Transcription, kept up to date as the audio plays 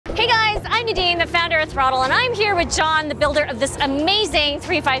I'm Nadine, the founder of Throdle, and I'm here with John, the builder of this amazing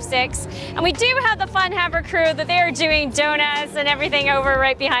 356. And we do have the fun hammer crew that they are doing donuts and everything over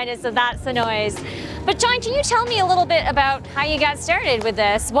right behind us, so that's the noise. But John, can you tell me a little bit about how you got started with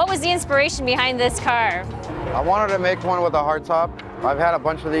this? What was the inspiration behind this car? I wanted to make one with a hardtop. I've had a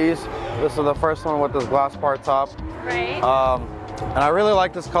bunch of these. This is the first one with this glass part top. Right. And I really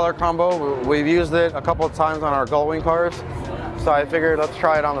like this color combo. We've used it a couple of times on our Gullwing cars. So I figured let's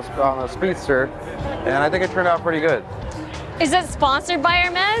try it on the Speedster, and I think it turned out pretty good. Is it sponsored by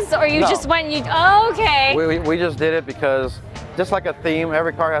Hermes, or you No. just went and you, oh, okay. We just did it because, just like a theme,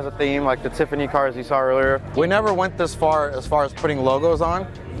 every car has a theme, like the Tiffany cars you saw earlier. We never went this far as putting logos on,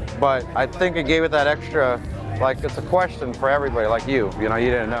 but I think it gave it that extra, like it's a question for everybody, like you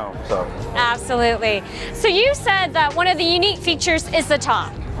didn't know, so. Absolutely. So you said that one of the unique features is the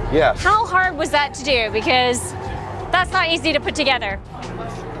top. Yes. How hard was that to do? Because that's not easy to put together.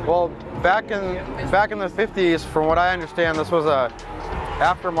 Well, back in the 50s, from what I understand, this was a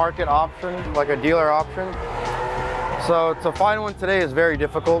aftermarket option, like a dealer option. So to find one today is very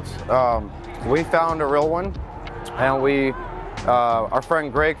difficult. We found a real one, and our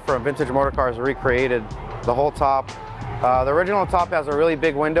friend Greg from Vintage Motor Cars recreated the whole top. The original top has a really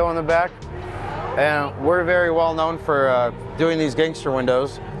big window in the back, and we're very well known for doing these gangster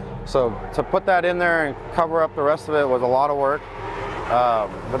windows. So to put that in there and cover up the rest of it was a lot of work,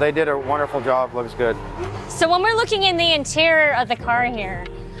 but they did a wonderful job, looks good. So when we're looking in the interior of the car here,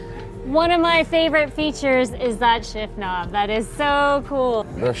 one of my favorite features is that shift knob. That is so cool.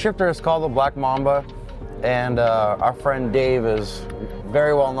 The shifter is called the Black Mamba, and our friend Dave is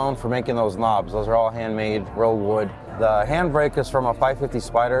very well known for making those knobs. Those are all handmade, rolled wood. The handbrake is from a 550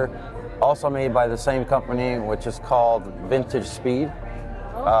 Spider, also made by the same company, which is called Vintage Speed.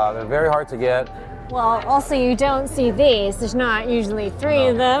 They're very hard to get. Well, also you don't see these. There's not usually three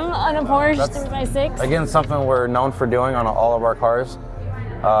of them on a Porsche 3x6. Again, something we're known for doing on all of our cars.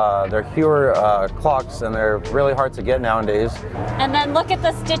 They're Heuer clocks, and they're really hard to get nowadays. And then look at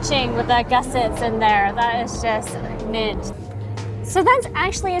the stitching with the gussets in there. That is just mint. So that's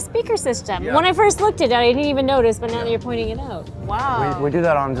actually a speaker system. Yeah. When I first looked at it, I didn't even notice, but now that you're pointing it out. Wow. We do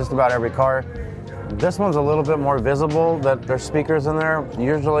that on just about every car. This one's a little bit more visible, that there's speakers in there.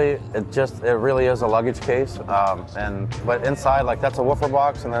 Usually it really is a luggage case. But inside, like, that's a woofer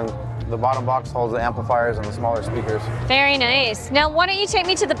box, and then the bottom box holds the amplifiers and the smaller speakers. Very nice. Now why don't you take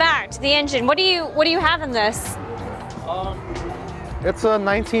me to the back, to the engine. What do you have in this? It's a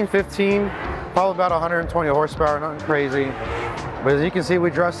 1915, probably about 120 horsepower, nothing crazy. But as you can see,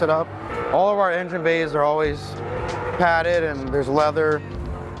 we dress it up. All of our engine bays are always padded, and there's leather,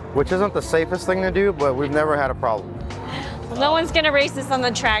 which isn't the safest thing to do, but we've never had a problem. Well, no one's gonna race this on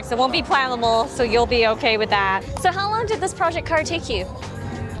the track, so it won't be flammable, so you'll be okay with that. So how long did this project car take you?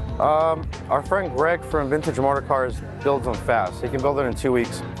 Our friend Greg from Vintage Motor Cars builds them fast. He can build it in 2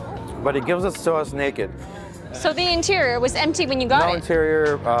 weeks, but he gives it to us naked. So the interior was empty when you got it? No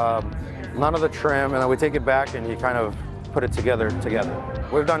interior, none of the trim, and then we take it back and he kind of put it together.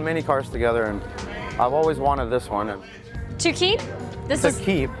 We've done many cars together, and I've always wanted this one. And to keep? to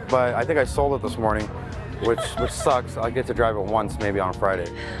keep, but I think I sold it this morning, which sucks. I get to drive it once, maybe on Friday.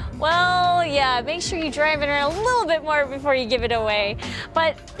 Well, yeah, make sure you drive it around a little bit more before you give it away.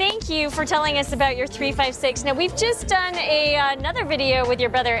 But thank you for telling us about your 356. Now, we've just done another video with your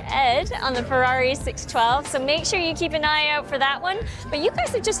brother Ed on the Ferrari 612, so make sure you keep an eye out for that one. But you guys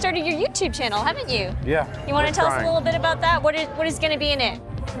have just started your YouTube channel, haven't you? Yeah. You want to tell us a little bit about that? What is going to be in it?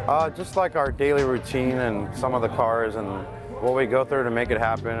 Just like our daily routine and some of the cars and what we go through to make it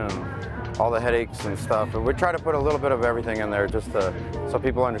happen, and all the headaches and stuff. And we try to put a little bit of everything in there just so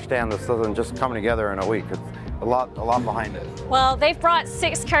people understand this doesn't just come together in a week. It's a lot behind it. Well, they've brought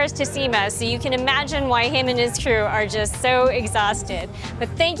 6 cars to SEMA, so you can imagine why him and his crew are just so exhausted. But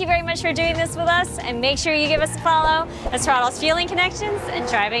thank you very much for doing this with us, and make sure you give us a follow. That's Throdle's Fueling Connections and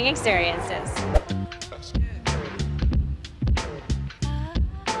Driving Experiences.